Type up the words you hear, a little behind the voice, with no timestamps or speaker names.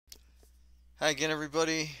Hi again,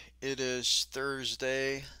 everybody. It is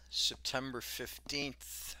Thursday, September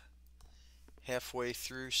 15th, halfway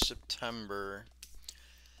through September.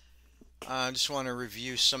 I just want to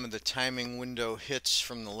review some of the timing window hits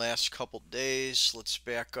from the last couple days. Let's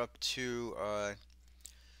back up to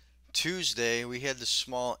Tuesday. We had the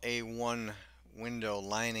small A1 window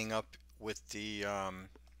lining up with the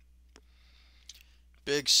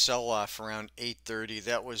big sell-off around 8:30.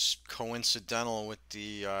 That was coincidental with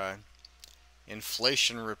the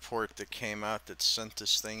inflation report that came out that sent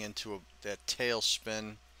this thing into that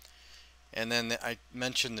tailspin. And then I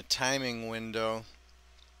mentioned the timing window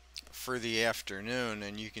for the afternoon,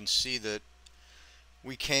 and you can see that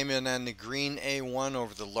we came in on the green A1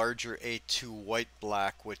 over the larger A2 white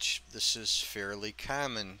block, which this is fairly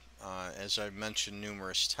common, as I've mentioned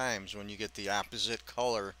numerous times, when you get the opposite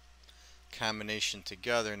color combination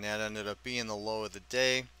together, and that ended up being the low of the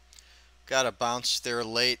day. Got a bounce there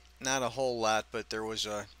late, not a whole lot, but there was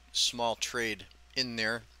a small trade in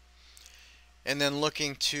there. And then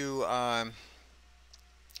looking to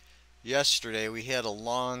yesterday, we had a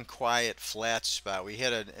long, quiet, flat spot. We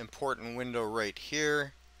had an important window right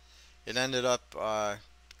here. It ended up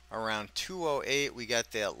around 208. We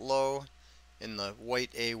got that low in the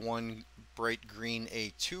white A1, bright green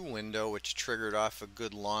A2 window, which triggered off a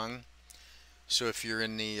good long. So if you're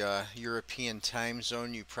in the European time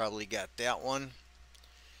zone, you probably got that one.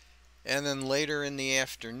 And then later in the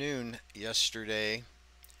afternoon yesterday,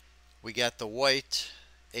 we got the white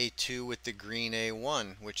A2 with the green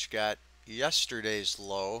A1, which got yesterday's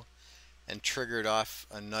low and triggered off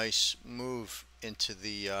a nice move into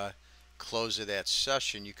the close of that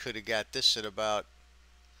session. You could have got this at about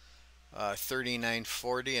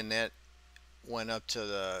 39.40, and that went up to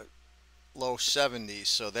the low 70s.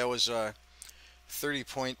 So that was a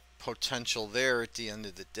 30-point potential there at the end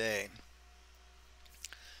of the day.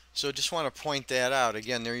 So just want to point that out.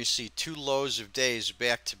 Again, there you see two lows of days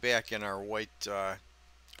back to back in our white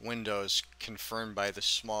windows, confirmed by the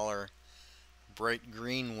smaller bright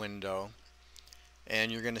green window.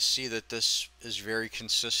 And you're going to see that this is very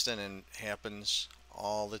consistent and happens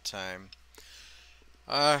all the time.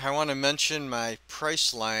 I want to mention my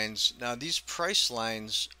price lines. Now, these price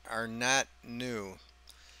lines are not new.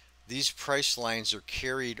 These price lines are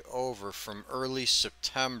carried over from early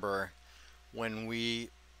September when we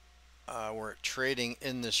were trading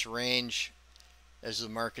in this range as the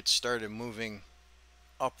market started moving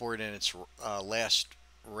upward in its last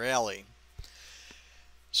rally.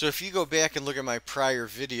 So if you go back and look at my prior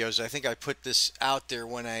videos, I think I put this out there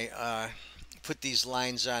when I put these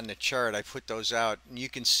lines on the chart. I put those out, and you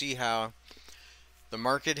can see how the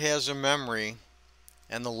market has a memory,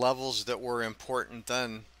 and the levels that were important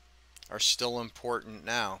then are still important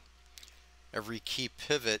now. Every key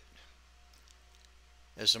pivot,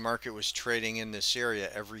 as the market was trading in this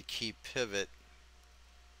area, every key pivot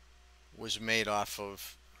was made off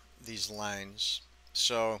of these lines.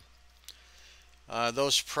 So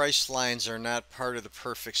those price lines are not part of the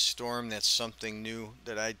perfect storm. That's something new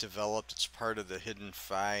that I developed. It's part of the hidden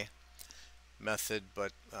phi method,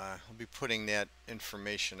 but I'll be putting that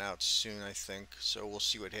information out soon, I think. So we'll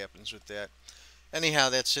see what happens with that. Anyhow,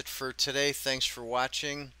 that's it for today. Thanks for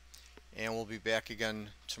watching, and we'll be back again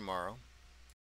tomorrow.